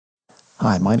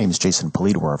Hi, my name is Jason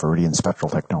Polidor of Iridian Spectral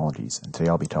Technologies, and today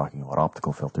I'll be talking about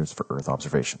optical filters for Earth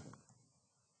observation.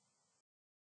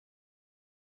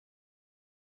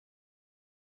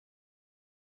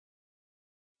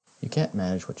 You can't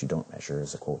manage what you don't measure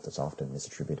is a quote that's often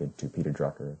misattributed to Peter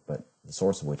Drucker, but the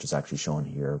source of which is actually shown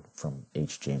here from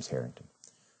H. James Harrington.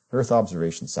 Earth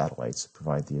observation satellites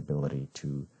provide the ability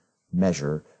to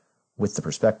measure, with the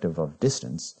perspective of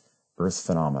distance, Earth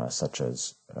phenomena such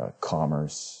as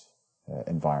commerce,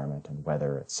 environment and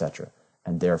weather, etc.,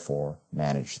 and therefore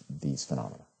manage these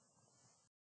phenomena.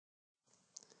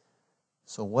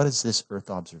 So what is this Earth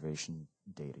observation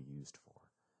data used for?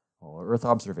 Well, Earth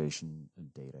observation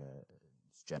data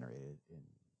is generated in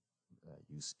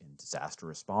use in disaster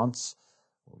response,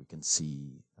 where we can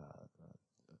see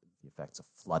the effects of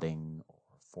flooding or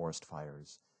forest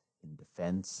fires, in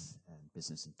defense and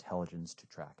business intelligence to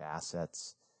track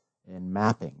assets, in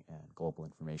mapping and global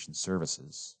information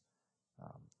services,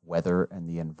 weather and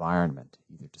the environment,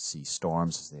 either to see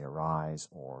storms as they arise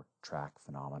or track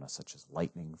phenomena such as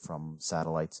lightning from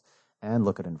satellites, and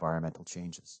look at environmental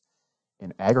changes.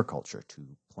 In agriculture, to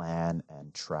plan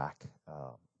and track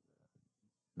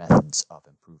methods of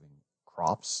improving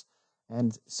crops,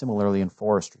 and similarly in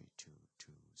forestry, to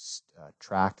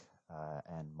track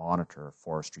and monitor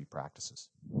forestry practices.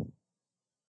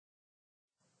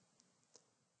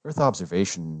 Earth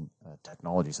observation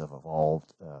technologies have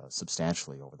evolved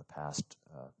substantially over the past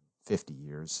 50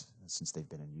 years since they've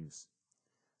been in use.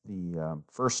 The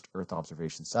first Earth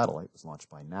observation satellite was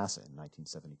launched by NASA in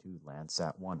 1972,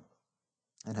 Landsat-1,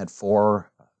 and had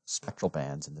 4 spectral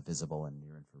bands in the visible and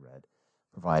near-infrared,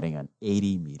 providing an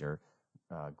 80-meter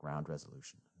ground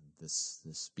resolution.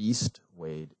 This beast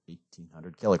weighed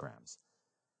 1,800 kilograms.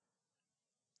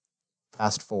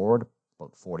 Fast forward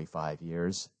about 45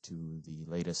 years to the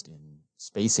latest in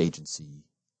space agency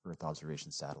Earth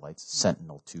observation satellites,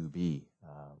 Sentinel-2B,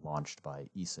 launched by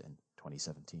ESA in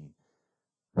 2017.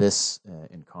 This,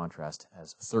 in contrast,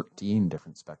 has 13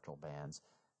 different spectral bands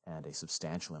and a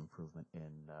substantial improvement in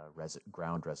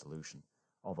ground resolution,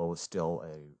 although still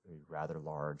a rather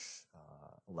large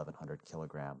 1,100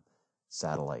 kilogram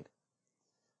satellite.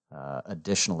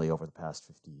 Additionally, over the past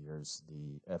 50 years,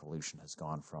 the evolution has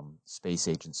gone from space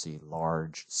agency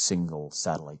large single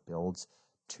satellite builds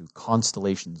to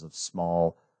constellations of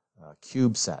small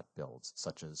CubeSat builds,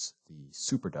 such as the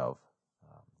SuperDove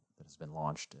that has been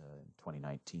launched in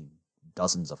 2019,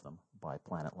 dozens of them by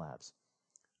Planet Labs.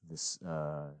 This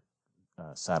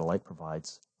satellite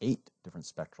provides 8 different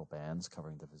spectral bands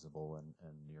covering the visible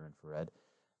and near-infrared,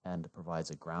 and provides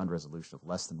a ground resolution of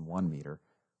less than 1 meter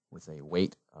with a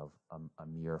weight of a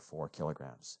mere 4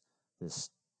 kilograms. This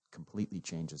completely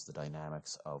changes the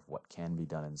dynamics of what can be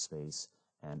done in space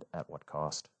and at what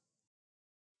cost.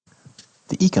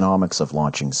 The economics of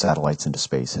launching satellites into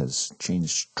space has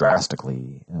changed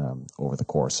drastically over the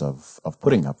course of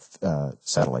putting up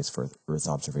satellites for Earth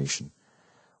observation.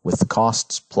 With the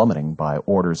costs plummeting by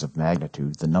orders of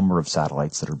magnitude, the number of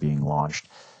satellites that are being launched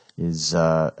is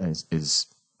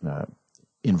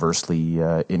inversely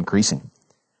increasing.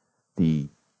 The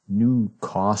new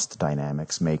cost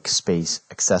dynamics make space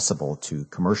accessible to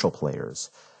commercial players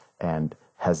and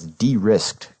has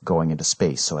de-risked going into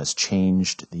space, so has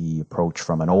changed the approach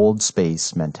from an old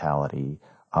space mentality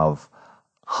of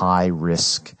high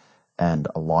risk and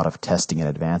a lot of testing in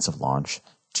advance of launch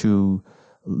to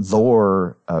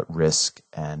lower risk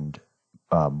and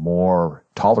more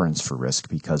tolerance for risk,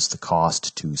 because the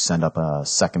cost to send up a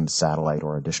second satellite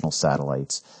or additional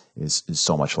satellites is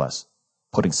so much less.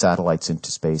 Putting satellites into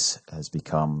space has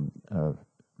become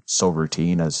so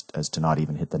routine as to not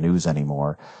even hit the news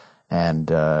anymore, and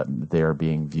they're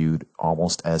being viewed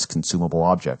almost as consumable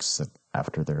objects that,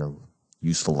 after their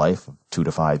useful life of 2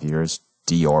 to 5 years,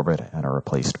 deorbit and are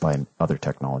replaced by other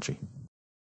technology.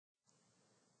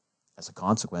 As a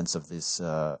consequence of this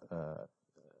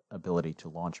ability to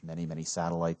launch many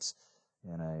satellites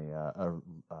in a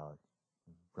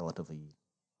relatively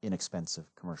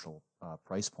inexpensive commercial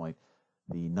price point,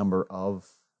 the number of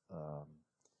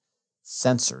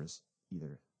sensors,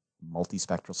 either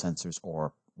multispectral sensors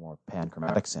or more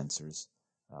panchromatic sensors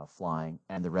flying,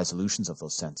 and the resolutions of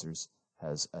those sensors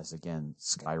has again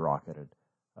skyrocketed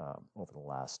over the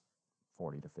last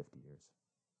 40 to 50 years.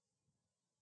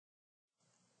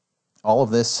 All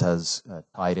of this has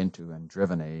tied into and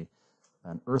driven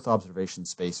an Earth observation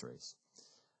space race.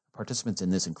 Participants in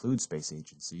this include space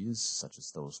agencies, such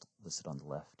as those listed on the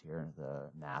left here, the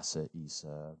NASA,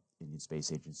 ESA, Indian Space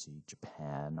Agency,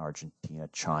 Japan, Argentina,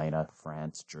 China,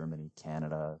 France, Germany,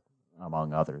 Canada,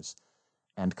 among others,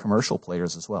 and commercial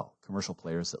players as well. Commercial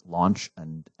players that launch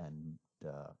and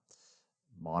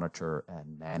monitor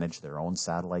and manage their own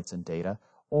satellites and data,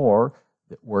 or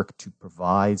that work to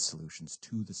provide solutions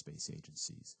to the space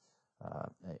agencies.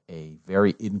 A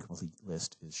very incomplete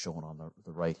list is shown on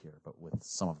the right here, but with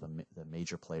some of the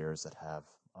major players that have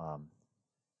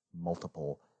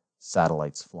multiple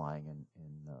satellites flying in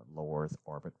low Earth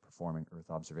orbit performing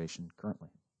Earth observation currently.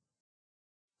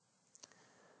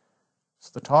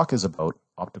 So the talk is about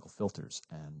optical filters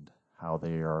and how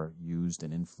they are used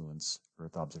and influence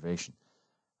Earth observation.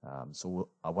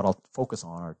 What I'll focus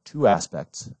on are two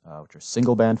aspects, which are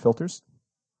single band filters,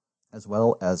 as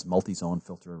well as multi-zone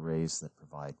filter arrays that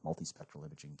provide multispectral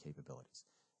imaging capabilities.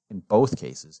 In both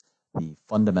cases, the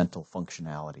fundamental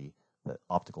functionality that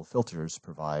optical filters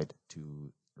provide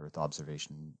to Earth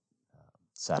observation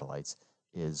satellites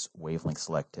is wavelength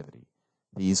selectivity.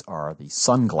 These are the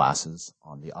sunglasses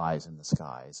on the eyes in the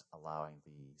skies, allowing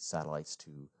the satellites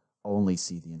to only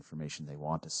see the information they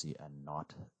want to see and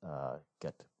not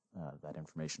get that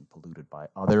information polluted by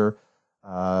other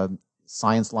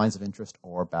science lines of interest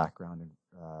or background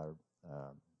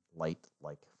light,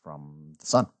 like from the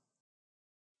sun.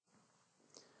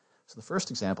 So the first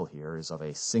example here is of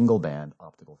a single band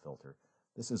optical filter.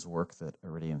 This is work that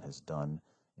Iridian has done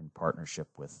in partnership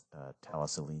with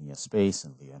Thales Alenia Space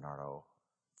and Leonardo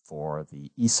for the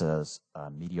ESA's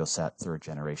Meteosat third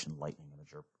generation lightning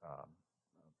imager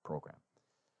program.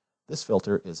 This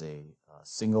filter is a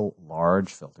single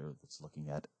large filter that's looking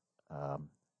at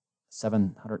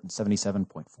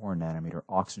 777.4 nanometer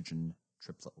oxygen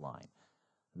triplet line.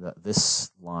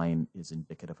 This line is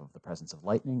indicative of the presence of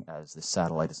lightning, as this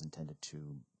satellite is intended to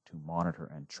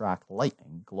monitor and track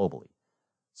lightning globally.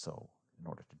 So in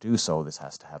order to do so, this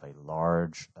has to have a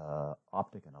large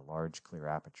optic and a large clear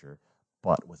aperture,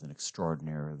 but with an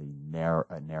extraordinarily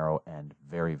narrow and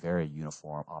very, very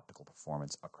uniform optical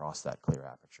performance across that clear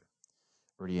aperture.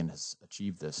 Iridian has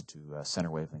achieved this to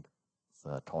center wavelength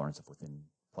tolerance of within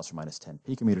plus or minus 10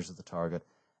 picometers of the target,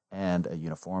 and a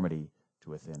uniformity to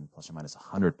within plus or minus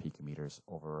 100 picometers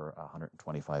over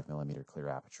 125 millimeter clear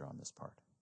aperture on this part.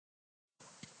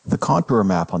 The contour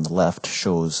map on the left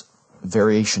shows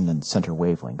variation in center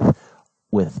wavelength,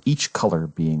 with each color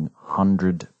being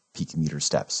 100 picometer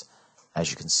steps.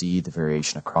 As you can see, the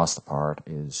variation across the part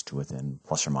is to within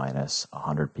plus or minus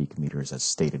 100 picometers, as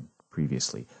stated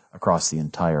previously, across the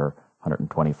entire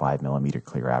 125 millimeter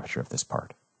clear aperture of this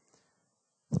part.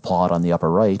 The plot on the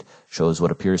upper right shows what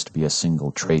appears to be a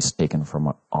single trace taken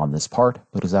from on this part,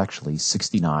 but is actually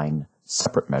 69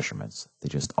 separate measurements. They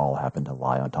just all happen to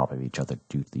lie on top of each other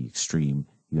due to the extreme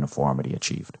uniformity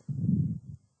achieved.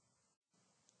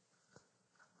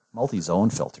 Multi-zone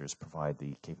filters provide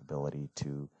the capability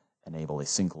to enable a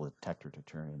single detector to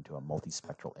turn into a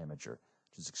multispectral imager,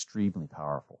 which is extremely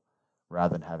powerful.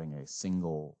 Rather than having a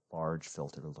single large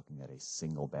filter looking at a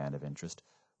single band of interest,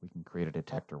 we can create a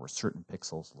detector where certain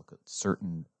pixels look at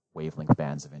certain wavelength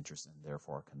bands of interest and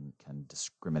therefore can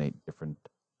discriminate different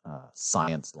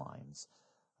science lines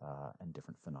and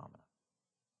different phenomena.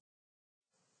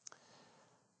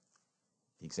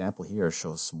 The example here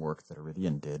shows some work that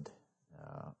Iridian did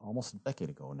almost a decade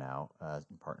ago now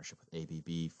in partnership with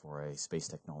ABB for a space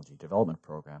technology development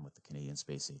program with the Canadian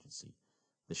Space Agency.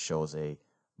 This shows a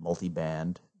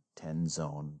multi-band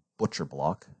 10-zone butcher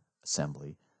block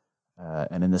assembly,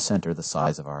 and in the center, the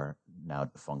size of our now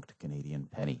defunct Canadian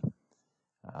penny.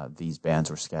 These bands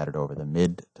were scattered over the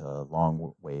mid to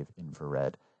long wave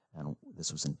infrared, and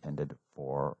this was intended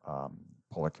for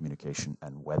polar communication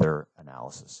and weather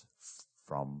analysis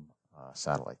from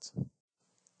satellites.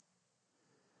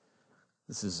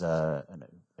 This is an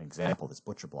example, this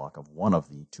butcher block, of one of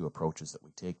the two approaches that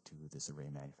we take to this array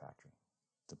manufacturing.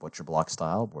 The butcher block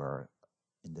style, where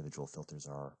individual filters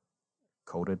are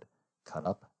coated, cut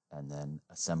up, and then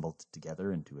assembled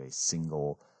together into a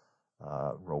single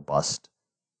robust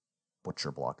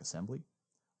butcher block assembly,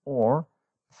 or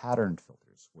patterned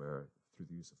filters, where through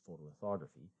the use of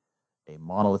photolithography, a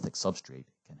monolithic substrate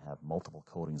can have multiple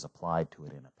coatings applied to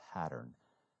it in a pattern.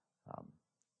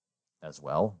 As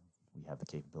well, we have the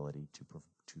capability to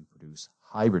produce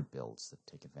hybrid builds that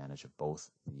take advantage of both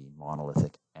the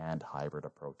monolithic and hybrid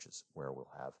approaches, where we'll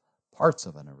have parts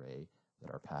of an array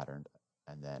that are patterned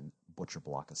and then butcher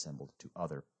block assembled to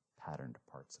other patterned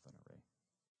parts of an array.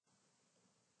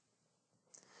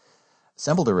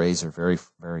 Assembled arrays are very,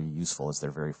 very useful as they're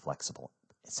very flexible.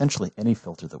 Essentially, any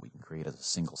filter that we can create as a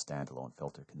single standalone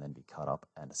filter can then be cut up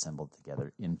and assembled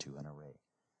together into an array.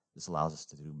 This allows us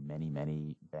to do many,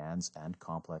 many bands and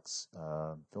complex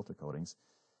filter coatings,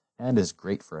 and is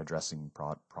great for addressing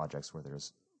projects where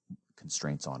there's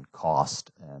constraints on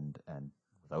cost and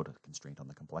without a constraint on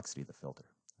the complexity of the filter.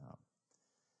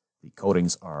 The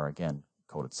coatings are, again,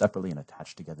 coated separately and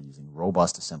attached together using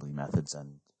robust assembly methods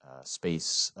and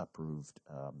space-approved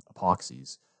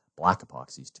epoxies, black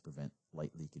epoxies, to prevent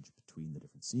light leakage between the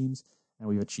different seams. And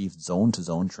we've achieved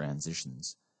zone-to-zone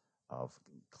transitions of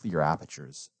clear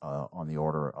apertures on the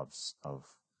order of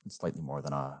slightly more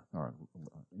than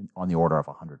on the order of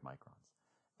 100 microns,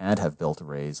 and have built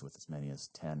arrays with as many as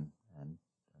 10 and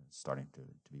starting to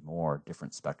be more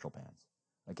different spectral bands.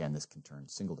 Again, this can turn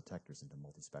single detectors into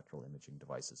multispectral imaging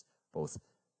devices, both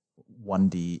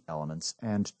 1D elements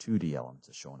and 2D elements,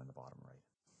 as shown in the bottom right.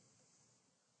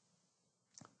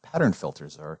 Pattern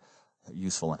filters are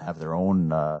useful and have their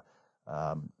own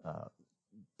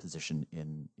position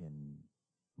in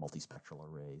multispectral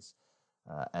arrays,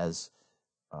 as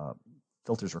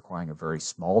filters requiring a very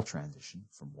small transition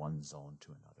from one zone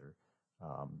to another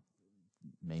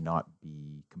may not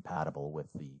be compatible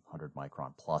with the 100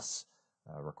 micron plus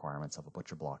requirements of a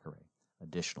butcher block array.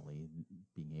 Additionally,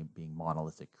 being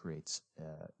monolithic creates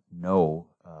no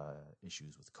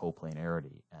issues with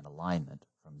coplanarity and alignment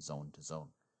from zone to zone.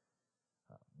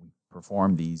 We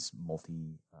perform these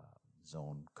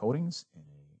multi-zone coatings in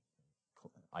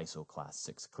a ISO class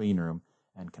 6 clean room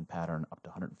and can pattern up to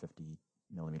 150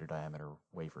 millimeter diameter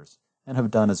wafers, and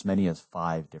have done as many as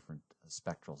 5 different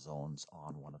spectral zones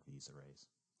on one of these arrays.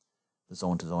 The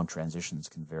zone-to-zone transitions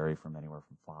can vary from anywhere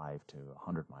from 5 to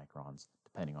 100 microns,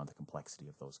 depending on the complexity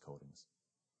of those coatings.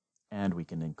 And we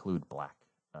can include black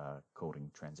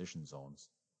coating transition zones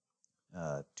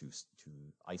to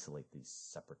isolate these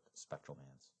separate spectral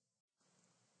bands.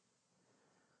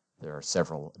 There are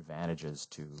several advantages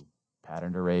to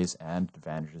patterned arrays and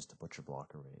advantages to butcher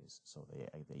block arrays, so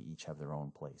they each have their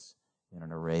own place. In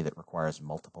an array that requires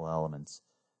multiple elements,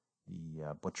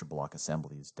 the butcher block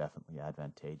assembly is definitely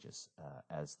advantageous,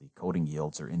 as the coating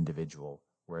yields are individual,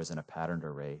 whereas in a patterned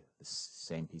array, the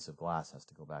same piece of glass has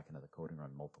to go back into the coating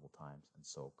run multiple times, and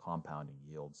so compounding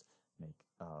yields make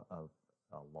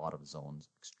a lot of zones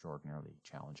extraordinarily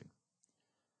challenging.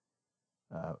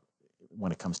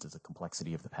 When it comes to the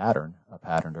complexity of the pattern, a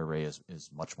patterned array is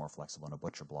much more flexible than a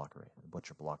butcher block array. The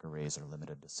butcher block arrays are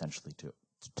limited essentially to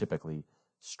typically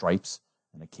stripes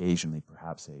and occasionally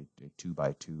perhaps a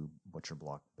 2x2 butcher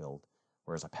block build,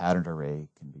 whereas a patterned array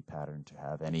can be patterned to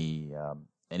have any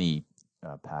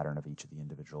pattern of each of the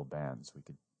individual bands. We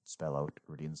could spell out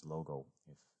Iridian's logo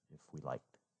if we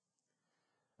liked.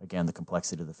 Again, the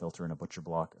complexity of the filter in a butcher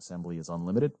block assembly is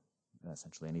unlimited.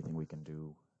 Essentially anything we can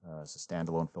do as a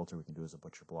standalone filter we can do as a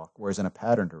butcher block, whereas in a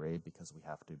patterned array, because we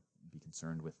have to be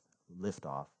concerned with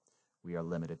liftoff, we are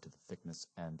limited to the thickness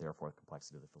and therefore the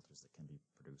complexity of the filters that can be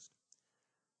produced.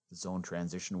 The zone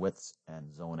transition widths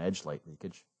and zone edge light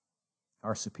leakage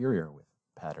are superior with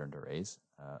patterned arrays,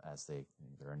 as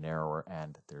they're narrower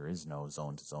and there is no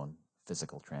zone-to-zone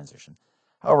physical transition.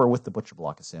 However, with the butcher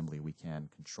block assembly, we can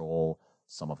control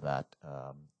some of that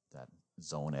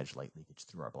zone edge light leakage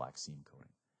through our black seam coating.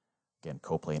 Again,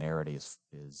 coplanarity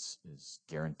is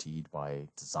guaranteed by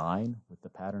design with the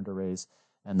patterned arrays,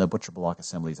 and the butcher block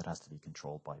assemblies, it has to be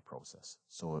controlled by process.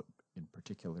 So in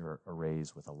particular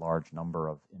arrays with a large number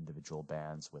of individual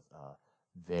bands with a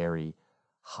very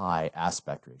high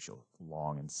aspect ratio,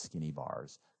 long and skinny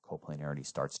bars, coplanarity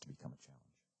starts to become a challenge.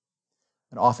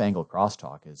 An off-angle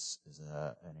crosstalk is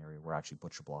an area where actually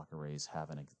butcher block arrays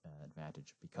have an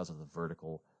advantage because of the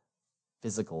vertical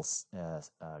physical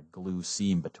glue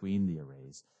seam between the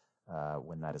arrays.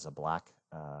 When that is a black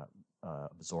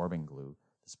absorbing glue,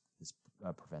 this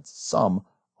prevents some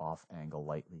off-angle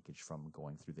light leakage from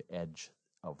going through the edge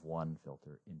of one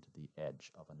filter into the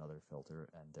edge of another filter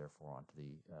and therefore onto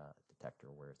the detector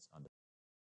where it's under.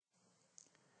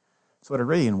 So at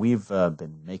Iridian, we've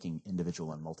been making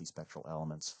individual and multispectral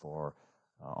elements for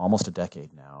almost a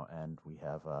decade now, and we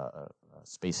have a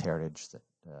space heritage that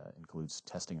includes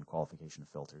testing and qualification of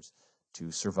filters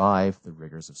to survive the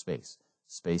rigors of space.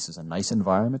 Space is a nice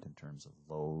environment in terms of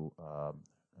low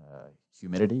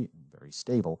humidity, very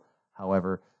stable.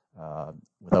 However,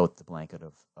 without the blanket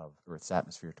of Earth's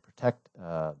atmosphere to protect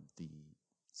the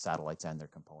satellites and their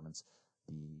components,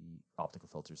 the optical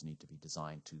filters need to be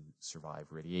designed to survive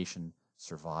radiation,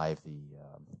 survive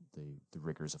the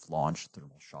rigors of launch,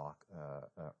 thermal shock,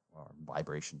 or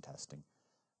vibration testing,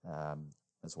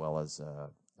 as well as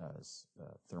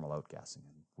thermal outgassing.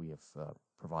 And we have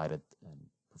provided and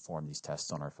performed these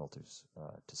tests on our filters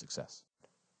to success.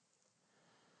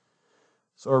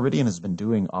 So Iridian has been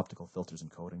doing optical filters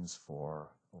and coatings for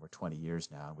over 20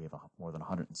 years now. We have more than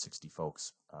 160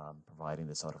 folks providing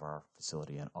this out of our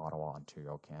facility in Ottawa,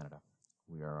 Ontario, Canada.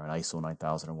 We are an ISO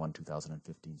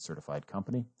 9001-2015 certified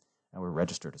company, and we're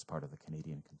registered as part of the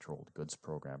Canadian Controlled Goods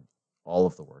Program. All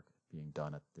of the work being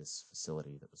done at this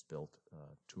facility that was built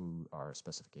to our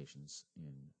specifications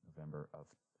in November of,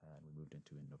 and we moved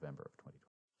into in November of 2020.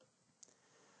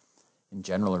 In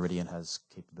general, Iridian has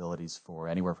capabilities for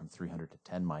anywhere from 300 to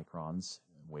 10 microns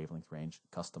wavelength range,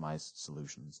 customized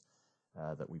solutions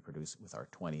that we produce with our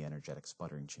 20 energetic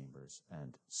sputtering chambers,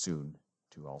 and soon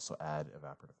to also add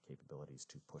evaporative capabilities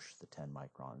to push the 10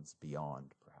 microns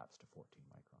beyond perhaps to 14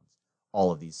 microns.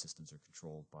 All of these systems are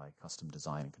controlled by custom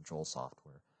design and control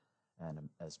software, and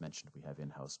as mentioned, we have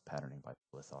in-house patterning by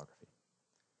lithography.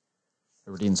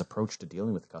 Iridian's approach to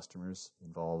dealing with customers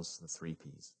involves the 3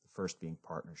 Ps, the first being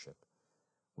partnership.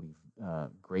 We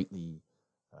greatly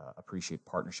appreciate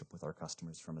partnership with our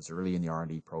customers from as early in the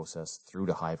R&D process through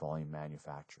to high volume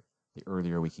manufacture. The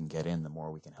earlier we can get in, the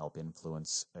more we can help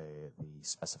influence the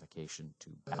specification to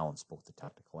balance both the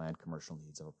technical and commercial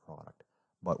needs of a product.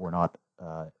 But we're not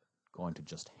going to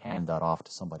just hand that off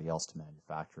to somebody else to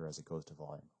manufacture as it goes to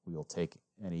volume. We will take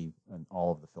any and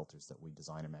all of the filters that we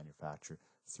design and manufacture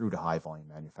through to high volume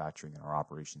manufacturing in our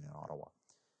operation in Ottawa.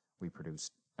 We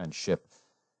produce and ship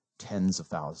tens of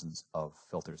thousands of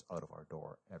filters out of our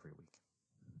door every week.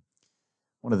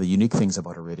 One of the unique things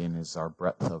about Iridian is our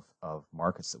breadth of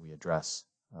markets that we address.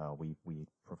 We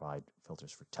provide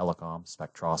filters for telecom,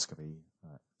 spectroscopy,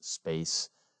 space,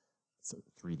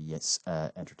 3D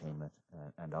entertainment,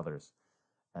 and others.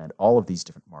 And all of these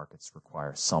different markets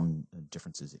require some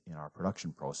differences in our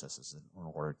production processes in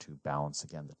order to balance,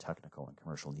 again, the technical and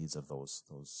commercial needs of those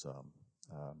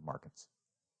markets.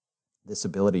 This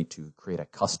ability to create a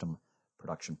custom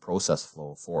production process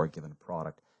flow for a given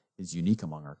product is unique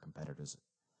among our competitors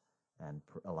and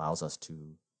allows us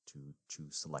to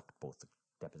select both the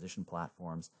deposition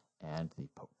platforms and the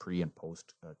pre and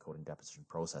post coating deposition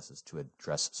processes to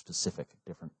address specific,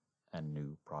 different, and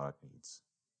new product needs.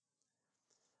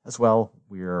 As well,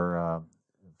 we're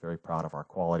very proud of our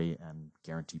quality and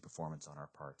guaranteed performance on our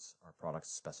parts. Our product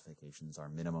specifications are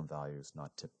minimum values,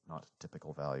 not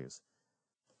typical values.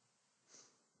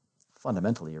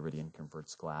 Fundamentally, Iridian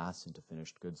converts glass into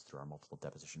finished goods through our multiple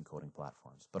deposition coating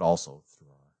platforms, but also through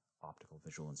our optical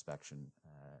visual inspection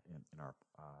in our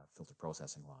filter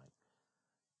processing line.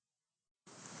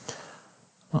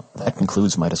 Well, that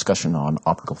concludes my discussion on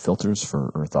optical filters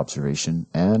for Earth observation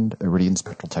and Iridian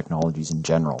spectral technologies in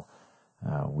general.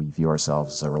 We view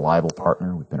ourselves as a reliable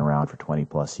partner. We've been around for 20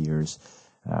 plus years.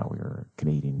 We are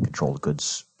Canadian Controlled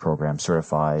Goods Program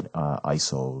certified,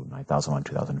 ISO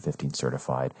 9001-2015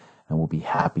 certified, and we'll be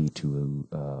happy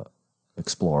to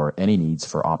explore any needs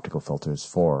for optical filters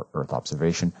for Earth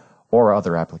observation or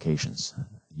other applications.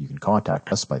 You can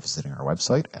contact us by visiting our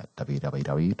website at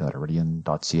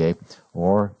www.iridian.ca,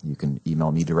 or you can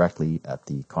email me directly at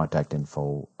the contact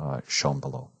info shown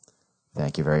below.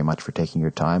 Thank you very much for taking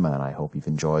your time, and I hope you've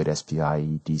enjoyed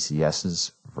SPIE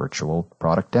DCS's virtual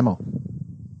product demo.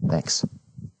 Thanks.